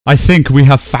I think we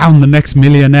have found the next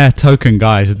millionaire token,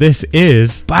 guys. This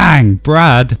is bang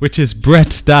Brad, which is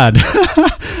Bretts'S dad.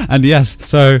 And yes,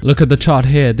 so look at the chart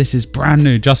here. This is brand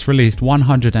new, just released,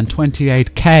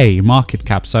 128k market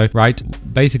cap. So right,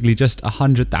 basically just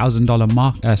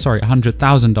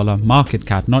 $100,000 market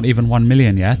cap, not even 1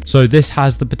 million yet. So this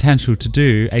has the potential to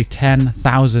do a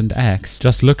 10,000x.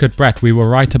 Just look at Brett. We were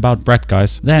right about Brett,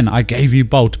 guys. Then I gave you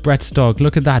Bolt, Bretts'S dog.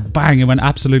 Look at that, bang! It went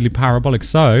absolutely parabolic.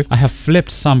 So I have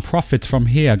flipped some profits from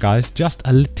here, guys, just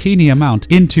a teeny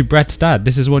amount into Bretts'S dad.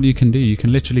 This is what you can do. You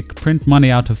can literally print money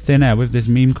out of thin air with this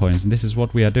meme coins, and this is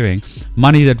what we are doing.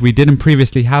 Money that we didn't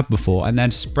previously have before, and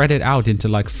then spread it out into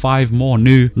like 5 more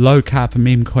new low cap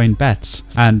meme coin bets.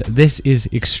 And this is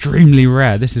extremely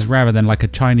rare. This is rarer than like a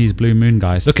Chinese blue moon,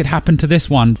 guys. Look, it happened to this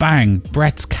one. Bang,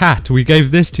 Bretts'S cat. We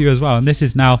gave this to you as well, and this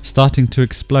is now starting to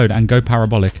explode and go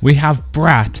parabolic. We have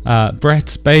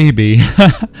Bretts'S baby.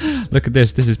 Look at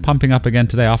this. This is pumping up again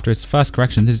today after its first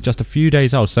correction. This is just a few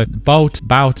days old. So Bout,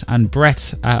 and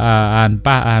Brett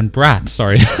and Brat,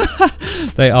 sorry.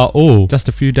 They are all just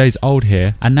a few days old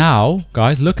here. And now,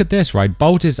 guys, look at this, right?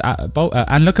 Bolt is at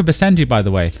and look at Bretts'S, by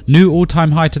the way. New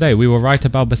all-time high today. We were right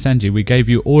about Bretts'S. We gave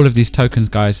you all of these tokens,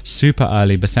 guys, super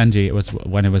early. Bretts'S, it was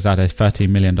when it was at a $13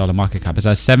 million market cap. It's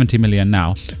at 70 million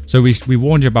now. So we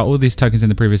warned you about all these tokens in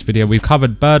the previous video. We've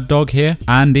covered Bird Dog here,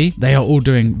 Andy. They are all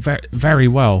doing very, very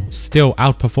well. Still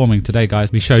outperforming today,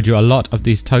 guys. We showed you a lot of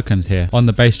these tokens here on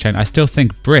the base chain. I still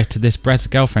think this Bretts'S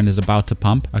girlfriend is about to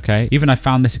pump, okay? Even I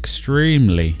found this extremely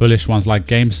bullish ones like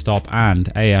GameStop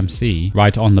and AMC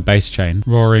right on the base chain.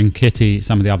 Roaring Kitty,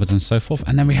 some of the others and so forth.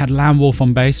 And then we had Lamb Wolf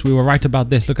on base. We were right about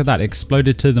this. Look at that. It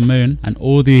exploded to the moon. And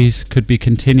all these could be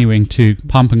continuing to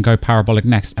pump and go parabolic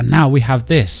next. And now we have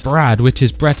this Brad, which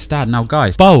is Bretts'S dad. Now,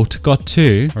 guys, Bolt got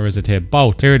two. Or is it here?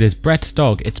 Bolt. Here it is. Bretts'S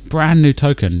dog. It's brand new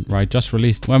token, right? Just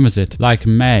released. When was it? Like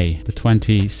May the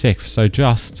 26th. So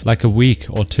just like a week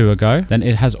or two ago. Then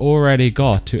it has already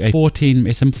got to a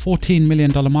 $14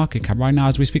 million market cap right now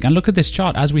as we speak. And look at this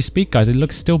chart as we speak, guys. It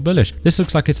looks still bullish. This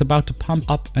looks like it's about to pump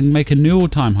up and make a new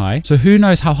all-time high. So who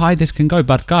knows how high this can go.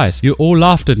 But guys, you all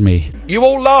laughed at me. You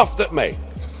all laughed at me.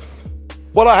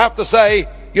 Well, I have to say,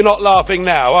 you're not laughing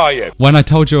now, are you? When I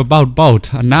told you about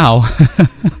Bolt, and now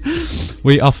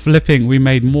we are flipping. We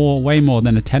made way more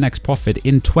than a 10x profit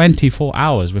in 24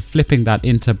 hours. We're flipping that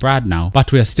into Brad now,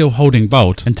 but we are still holding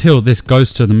Bolt until this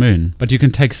goes to the moon. But you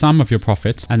can take some of your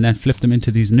profits and then flip them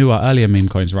into these newer, earlier meme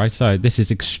coins, right? So this is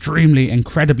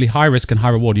incredibly high risk and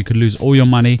high reward. You could lose all your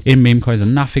money in meme coins,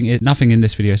 and nothing in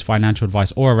this video is financial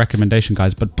advice or a recommendation,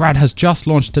 guys. But Brad has just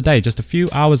launched today, just a few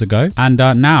hours ago, and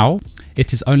now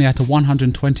it is only at a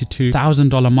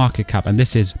 $122,000 market cap. And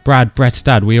this is Bretts'S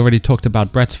dad. We already talked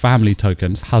about Bretts'S family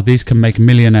tokens, how these can make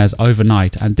millionaires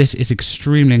overnight. And this is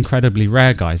incredibly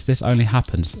rare, guys. This only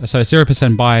happens. So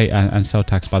 0% buy and sell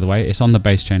tax, by the way. It's on the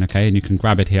base chain, okay? And you can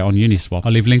grab it here on Uniswap.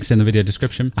 I'll leave links in the video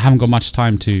description. I haven't got much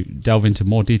time to delve into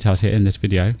more details here in this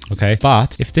video, okay?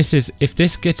 But if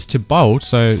this gets to Bolt,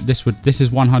 so this is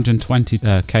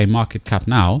 120k market cap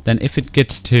now, then if it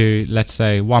gets to, let's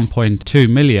say, 1.2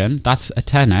 million, that's a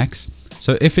 10x.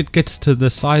 So if it gets to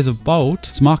the size of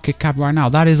Bolt's market cap right now,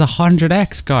 that is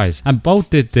 100x, guys. And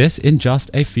Bolt did this in just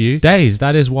a few days.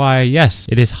 That is why, yes,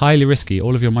 it is highly risky.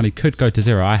 All of your money could go to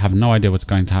zero. I have no idea what's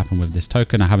going to happen with this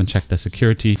token. I haven't checked the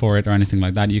security for it or anything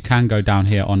like that. You can go down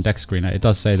here on Dex Screener. It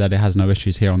does say that it has no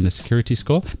issues here on the security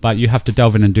score, but you have to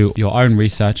delve in and do your own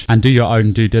research and do your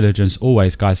own due diligence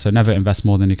always, guys. So never invest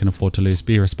more than you can afford to lose.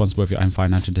 Be responsible with your own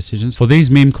financial decisions. For these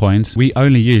meme coins, we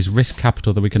only use risk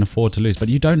capital that we can afford to lose, but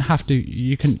you don't have to.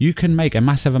 You can make a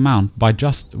massive amount with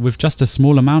just a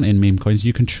small amount in meme coins.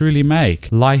 You can truly make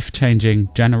life-changing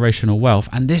generational wealth,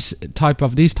 and these type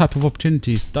of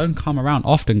opportunities don't come around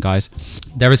often, guys.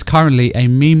 There is currently a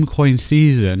meme coin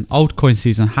season, altcoin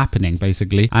season happening,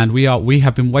 basically, and we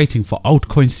have been waiting for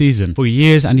altcoin season for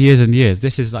years and years and years.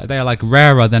 This is they are like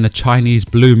rarer than a Chinese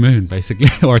blue moon, basically,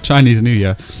 or a Chinese New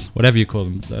Year, whatever you call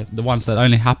them. The ones that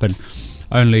only happen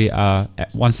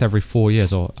once every 4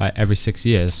 years or every 6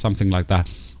 years, something like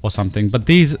that. Or something. But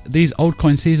these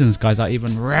altcoin seasons, guys, are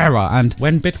even rarer. And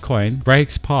when Bitcoin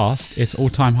breaks past its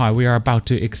all-time high, we are about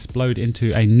to explode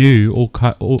into a new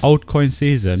altcoin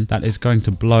season that is going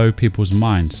to blow people's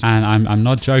minds. And I'm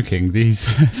not joking.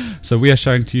 So we are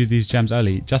showing to you these gems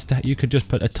early. You could just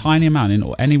put a tiny amount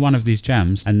in any one of these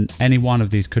gems, and any one of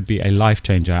these could be a life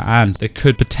changer, and they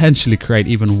could potentially create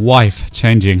even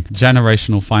life-changing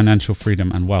generational financial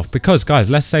freedom and wealth. Because,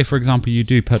 guys, let's say, for example, you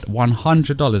do put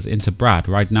 $100 into Brad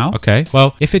right right now. Okay,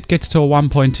 well, if it gets to a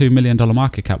 $1.2 million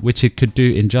market cap, which it could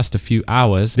do in just a few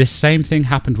hours, this same thing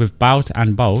happened with Bout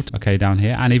and Bolt, okay, down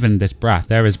here, and even this Brat.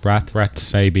 There is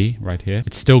Bretts's baby right here.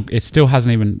 It still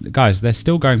hasn't even, guys, they're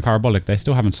still going parabolic. They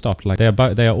still haven't stopped. Like,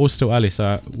 they are all still early,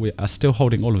 so we are still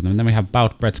holding all of them. And then we have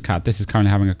Bout, Bretts's cat. This is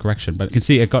currently having a correction, but you can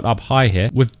see it got up high here.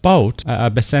 With Bolt,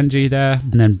 Besenji there,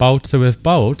 and then Bolt. So with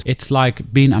Bolt, it's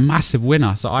like been a massive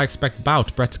winner. So I expect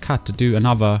Bout, Bretts's cat, to do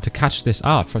another, to catch this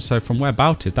up. So from where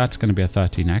Bout is, that's going to be a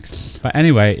 13x. But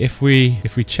anyway, if we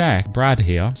check Brad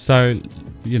here, so,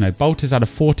 you know, Bolt is at a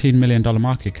 $14 million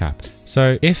market cap.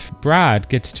 So if Brad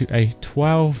gets to a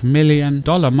 $12 million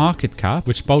market cap,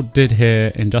 which Bolt did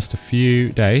here in just a few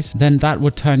days, then that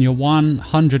would turn your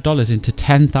 $100 into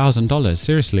 $10,000.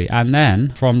 Seriously. And then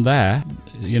from there,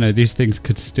 you know, these things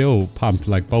could still pump.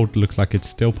 Like Bolt looks like it's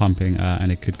still pumping,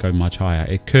 and it could go much higher.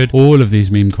 It could, all of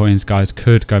these meme coins, guys,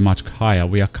 could go much higher.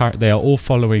 They are all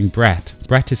following Brett.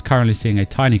 Brett is currently seeing a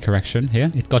tiny correction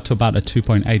here. It got to about a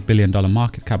 $2.8 billion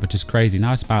market cap, which is crazy.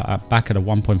 Now it's about back at a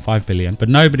 $1.5 billion, but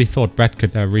nobody thought Brett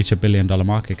could reach a $1 billion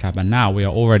market cap, and now we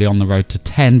are already on the road to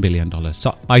 $10 billion.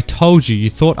 So I told you, you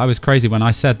thought I was crazy when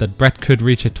I said that Brett could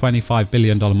reach a $25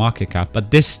 billion market cap, but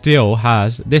this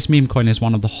meme coin is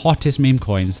one of the hottest meme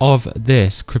coins of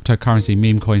this cryptocurrency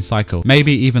meme coin cycle.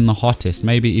 Maybe even the hottest,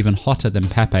 maybe even hotter than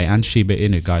Pepe and Shiba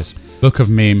Inu, guys. Book of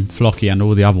Meme, Flocky, and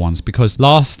all the other ones, because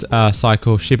last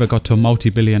cycle Shiba got to a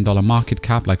multi-billion dollar market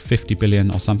cap, like 50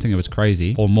 billion or something. It was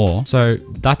crazy, or more. So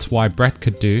that's why Brett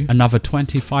could do another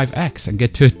 25x and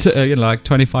get to you know, like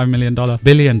 $25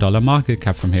 billion market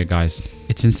cap from here, guys.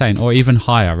 It's insane, or even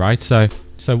higher, right? So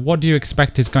what do you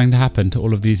expect is going to happen to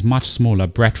all of these much smaller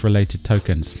Brett-related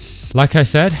tokens? Like I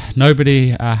said,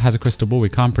 nobody has a crystal ball. We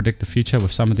can't predict the future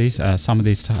with some of these.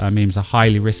 Memes are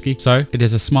highly risky. So it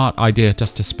is a smart idea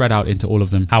just to spread out into all of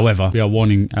them. However, we are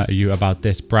warning you about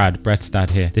this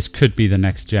Bretts'S here. This could be the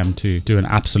next gem to do an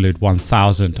absolute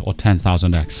 1,000 or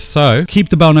 10,000x. So keep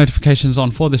the bell notifications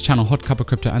on for this channel,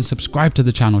 HotCuppaCrypto, and subscribe to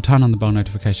the channel. Turn on the bell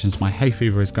notifications. My hay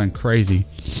fever is going crazy,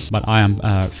 but I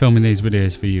am filming these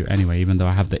videos for you anyway, even though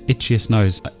I have the itchiest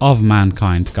nose of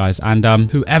mankind, guys. And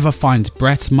whoever finds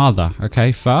Bretts'S mother,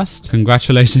 okay, first,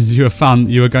 congratulations, you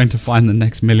are going to find the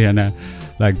next millionaire,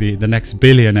 like the next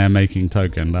billionaire making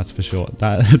token. That's for sure.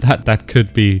 That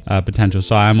could be potential.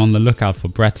 So I am on the lookout for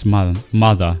Bretts'S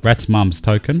mother, Bretts'S mum's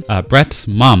token, Bretts'S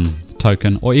mum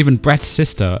token, or even Bretts'S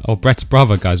sister or Bretts'S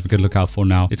brother, guys, we could look out for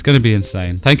now. It's going to be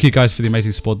insane. Thank you guys for the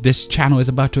amazing support. This channel is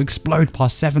about to explode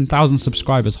past 7,000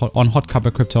 subscribers on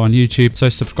HotCuppaCrypto on YouTube. So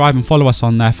subscribe and follow us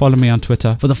on there. Follow me on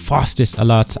Twitter for the fastest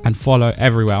alerts, and follow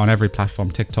everywhere on every platform,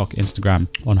 TikTok, Instagram,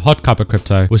 on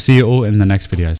HotCuppaCrypto. We'll see you all in the next videos.